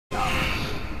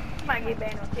Might get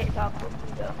banned on TikTok for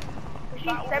stuff.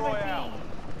 She's 17.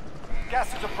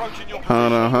 Gas is approaching your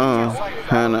Hunter.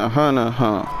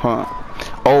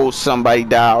 Oh, somebody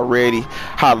died already.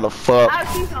 How the fuck? How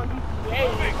she's on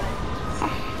GTA?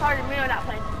 Hard to me not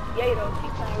playing GTA though.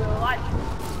 She's playing real life.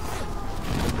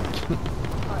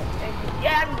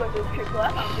 Yeah, I can go to the trick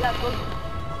club. That's good.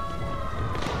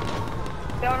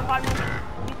 They want to find me?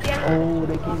 Oh,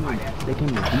 they came in. They came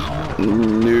in deep.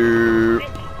 No.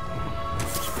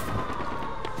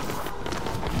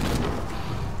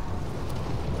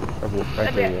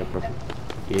 Right there, yeah, perfect.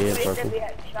 Yeah, perfect.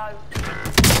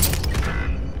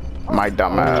 My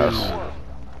dumb ass.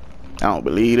 I don't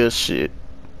believe this shit.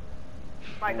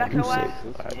 Mike, that's your ass.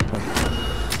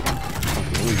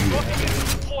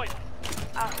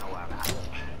 I don't know where I'm at.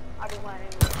 I just went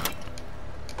anyway.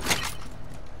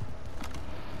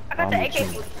 I got the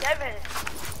AK-47.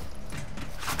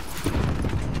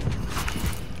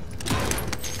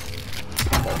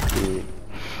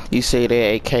 You say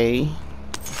that AK,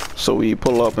 so we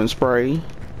pull up and spray. Ooh.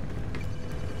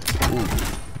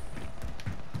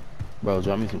 Bro,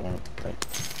 drop me some armor. Like,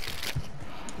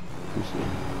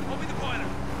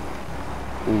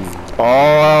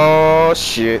 oh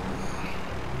shit!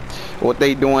 What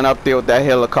they doing up there with that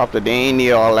helicopter? They ain't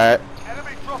need all that.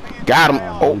 Got him.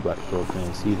 Oh, you about to throw a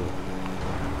PNC though.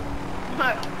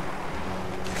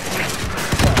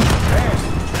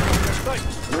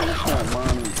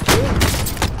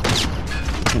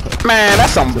 Man,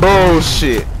 that's some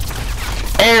bullshit.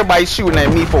 Everybody shooting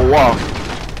at me for what?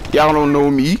 Y'all don't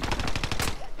know me.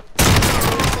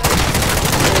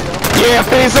 Yeah,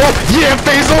 Faisal. Yeah,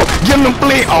 Faisal. Get him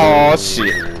play. Oh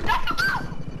shit.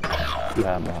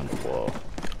 Yeah, I'm on the wall.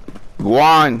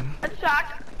 Guan.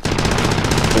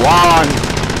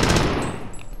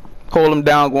 Hold him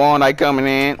down, Guan. I coming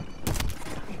in.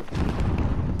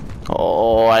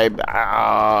 Oh, I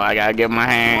gotta get my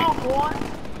hand.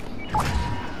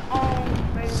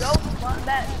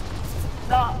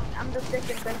 I'm just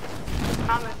thinking that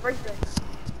I'm in first place.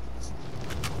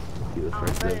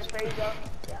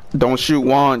 Don't shoot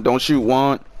one. Don't shoot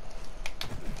one.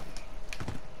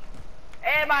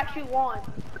 Everybody shoot one.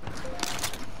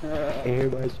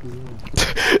 Everybody shoot one.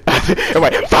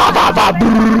 Everybody, bah,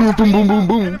 boom, boom, boom, boom,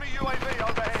 boom.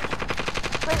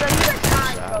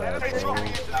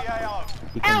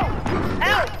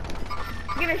 Help!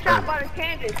 I'm getting shot by the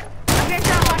Kansas. I'm getting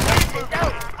shot by Kansas.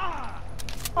 Help!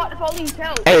 Fuck the police,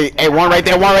 help! Hey, one right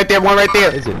there.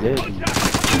 Is it dead?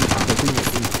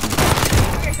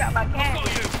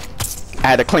 I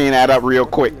had to clean that up real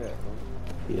quick.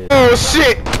 Yeah. Oh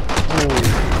shit!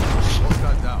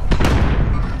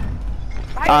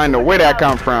 I don't know where that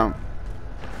come from.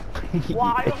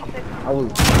 Why? I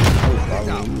was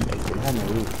following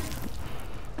you.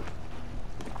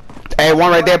 Hey,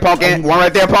 one right there, pumpkin. One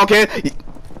right there, pumpkin. He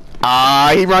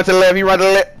run to the left.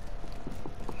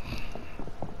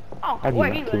 Oh, How do where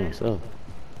you he not kill lives? himself?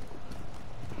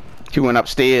 He went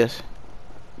upstairs.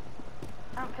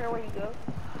 I don't care where you go.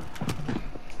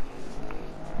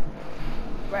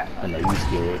 I know you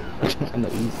scared. I know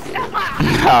you scared.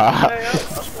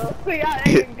 I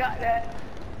ain't got that.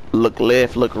 Look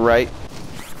left, look right.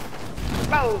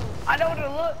 Bro, I know where to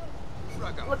look.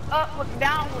 Look up, look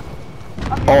down, look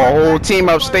up. Oh, whole team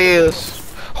upstairs.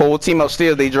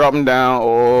 They drop him down.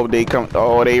 Oh, they come.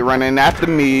 Oh, they running after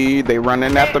me. God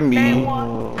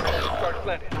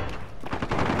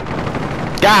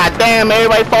damn,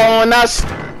 everybody following us.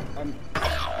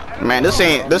 Man, this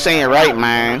ain't right,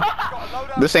 man.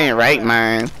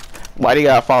 Why they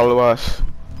gotta follow us?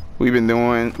 We've been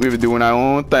doing our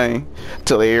own thing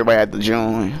till everybody had to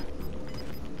join.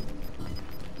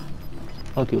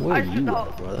 Okay, where are you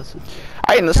at, bro? That's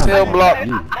I in the cell block.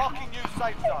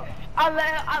 I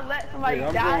let somebody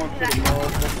die.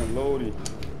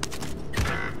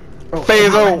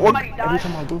 Faisal, every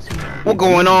time I go somewhere. what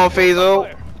going on,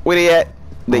 Faisal? Where they at?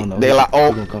 They like,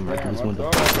 oh, gonna come right through this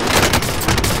window.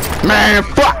 man,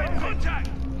 fuck.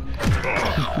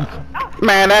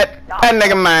 Man, that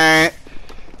nigga,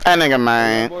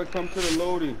 man. Boy, come to the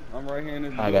loading. I'm right here in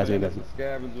this. I got you.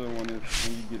 Scavenger when you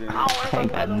get in. I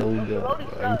ain't got no gun.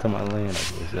 Every time I land, I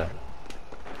get shot.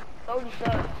 Loading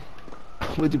sucks.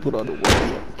 What'd you put on the wall?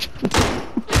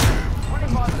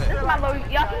 This is my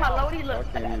loading. Y'all see my loading? Look.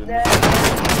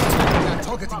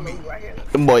 Targeting me. Right here.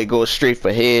 The boy goes straight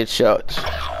for headshots.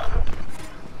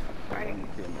 Right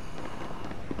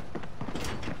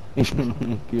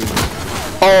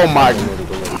Oh my.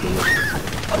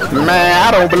 Man,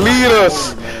 I don't believe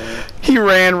us. He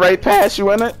ran right past you,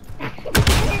 innit?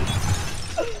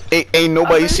 Ain't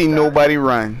nobody seen nobody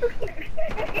run.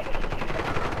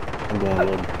 I'm going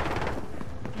low.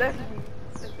 That's me.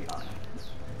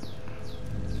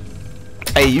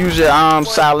 Hey, use your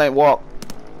silent walk.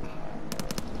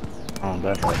 Oh,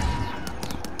 that's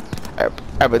right.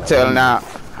 I been telling now.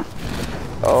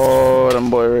 Oh, them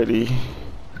boy ready.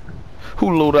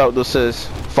 Who load out this is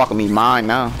fucking me mine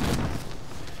now?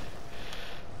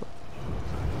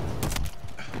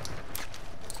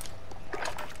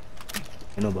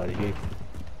 Ain't nobody here.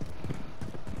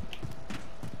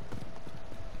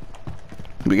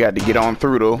 We got to get on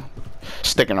through though.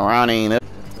 Sticking around ain't it?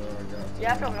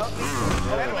 Yeah, I can help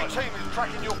you. An enemy team is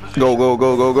tracking your position. Go, go,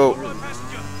 go, go, go.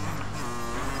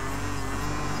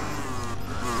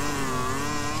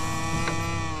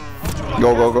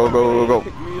 Go, go, go, go, go, go.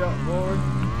 Pick me up, boy.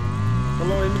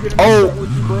 Come on, let me get in Oh.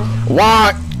 with you, bro.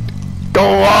 What? Go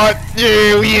on.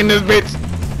 Yeah, we in this bitch.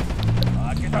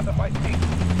 Get out the fight, team.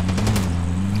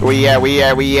 Where you at? Where you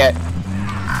at? Where you at?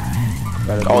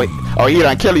 Oh, he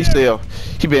done kill himself.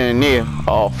 He been in there.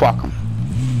 Oh, fuck him.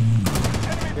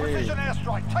 Enemy precision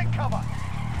airstrike. Take cover.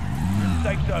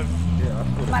 Safe zone. Yeah,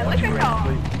 I put Like, look at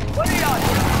y'all. What are y'all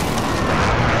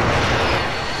doing?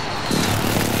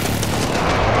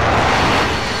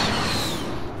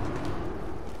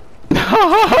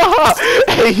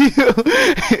 Hey,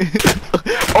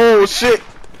 oh shit.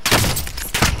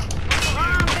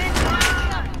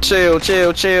 Chill,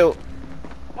 chill, chill.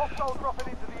 Hostiles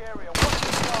dropping into the area.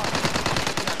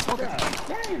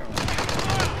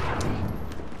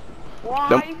 Watch Why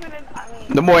Them- you finna, I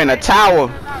mean, Them boy in the tower.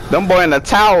 Them boy in the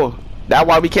tower. That's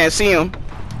why we can't see him.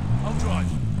 I'll drive.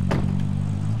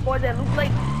 boy that look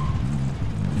like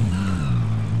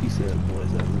He said,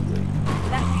 boys, that look like.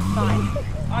 that's fine.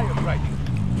 I am ready.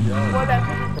 Boy that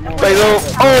Bezo.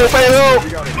 Oh, Bezo. We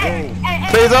gotta go.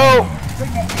 Bezo.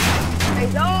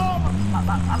 Bezo. My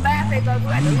bad, Bezo. You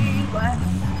had to leave, but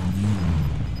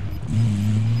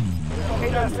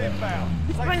Gas inbound.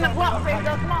 bring the block,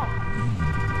 Bezo. Come on.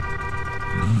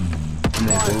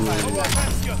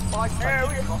 There,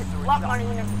 we just block money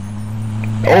in there.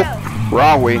 Oh,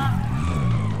 wrong way.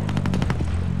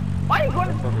 Why you going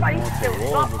to fight still?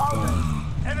 Block all the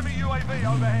Enemy UAV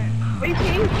overhead.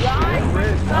 VPs,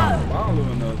 guys.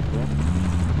 Following us, bro.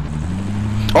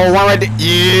 Oh, one right there.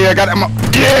 Yeah, got him.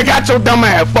 Yeah, got your dumb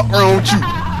ass. Fuck wrong with you.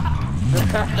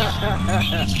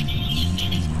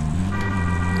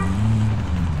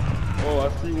 Oh,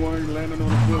 I see one landing on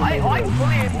the building. Why over you there.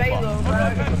 bullying Bezo, bro?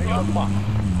 There's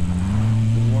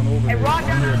one over Hey, there. run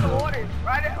down in the water.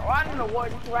 Run in the water.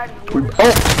 Just run in the water.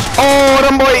 Oh, oh,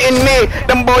 them boy in there.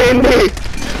 Them boy in there.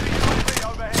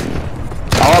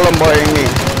 All them boy in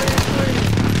there.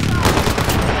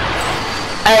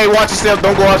 Hey, watch yourself.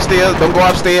 Don't go upstairs. Don't go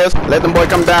upstairs. Let them boy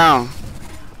come down.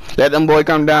 Let them boy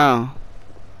come down.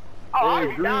 Oh, I Hey,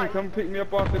 already Green, died. come pick me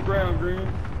up off the ground, Green.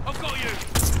 I've got you.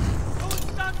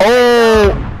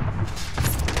 Oh,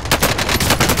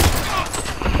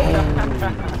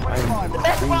 The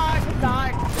best squad just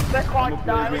died. The best squad just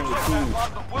died.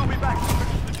 We'll be back to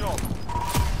finish the job.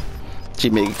 she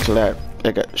make it clap.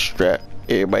 I got the strap.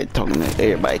 Everybody talking to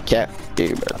everybody cap.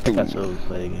 Everybody That's what through. we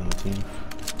play again, team.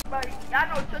 But y'all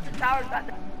know Twisted Towers got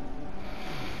the...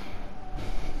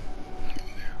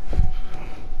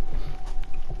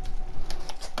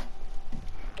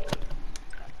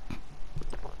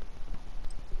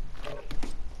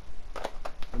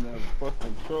 And that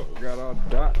fucking truck got our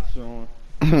dots on.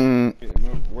 Mhm. Getting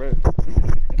up wet.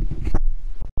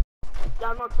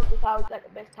 Y'all know Twisted Towers got the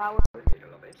best tower.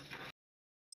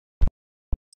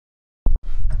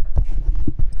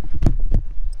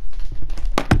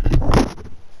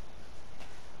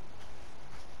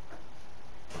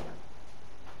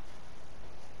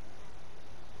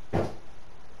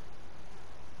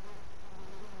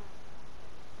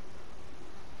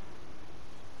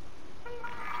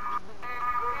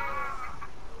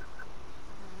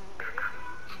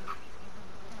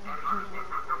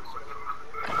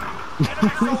 Enemy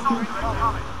soldier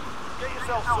incoming. Get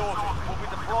yourself sorted. We'll be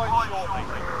deploying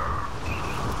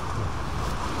shortly.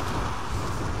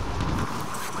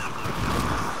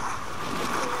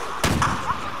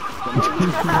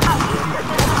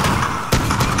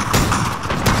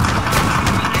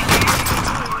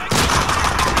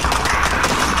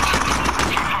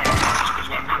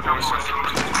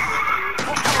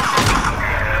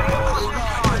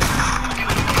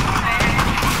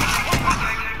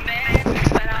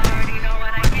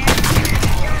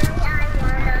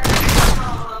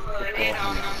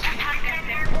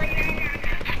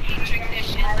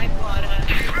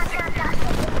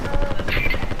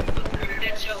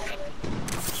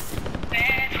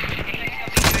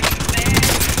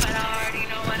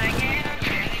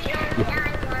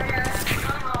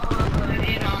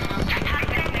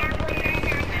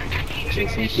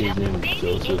 Jason kids named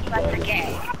Joseph.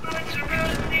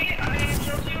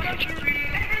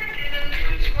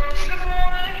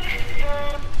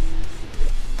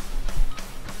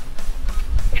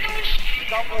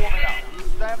 Done warming up.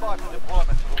 Stand by for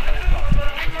deployment to the war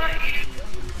zone.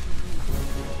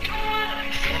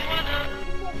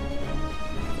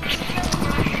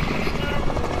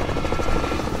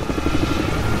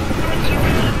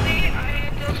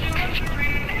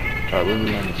 Alright, where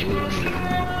we landing?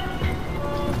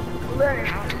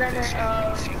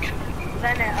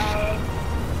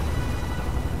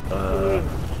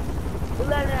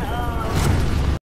 Let it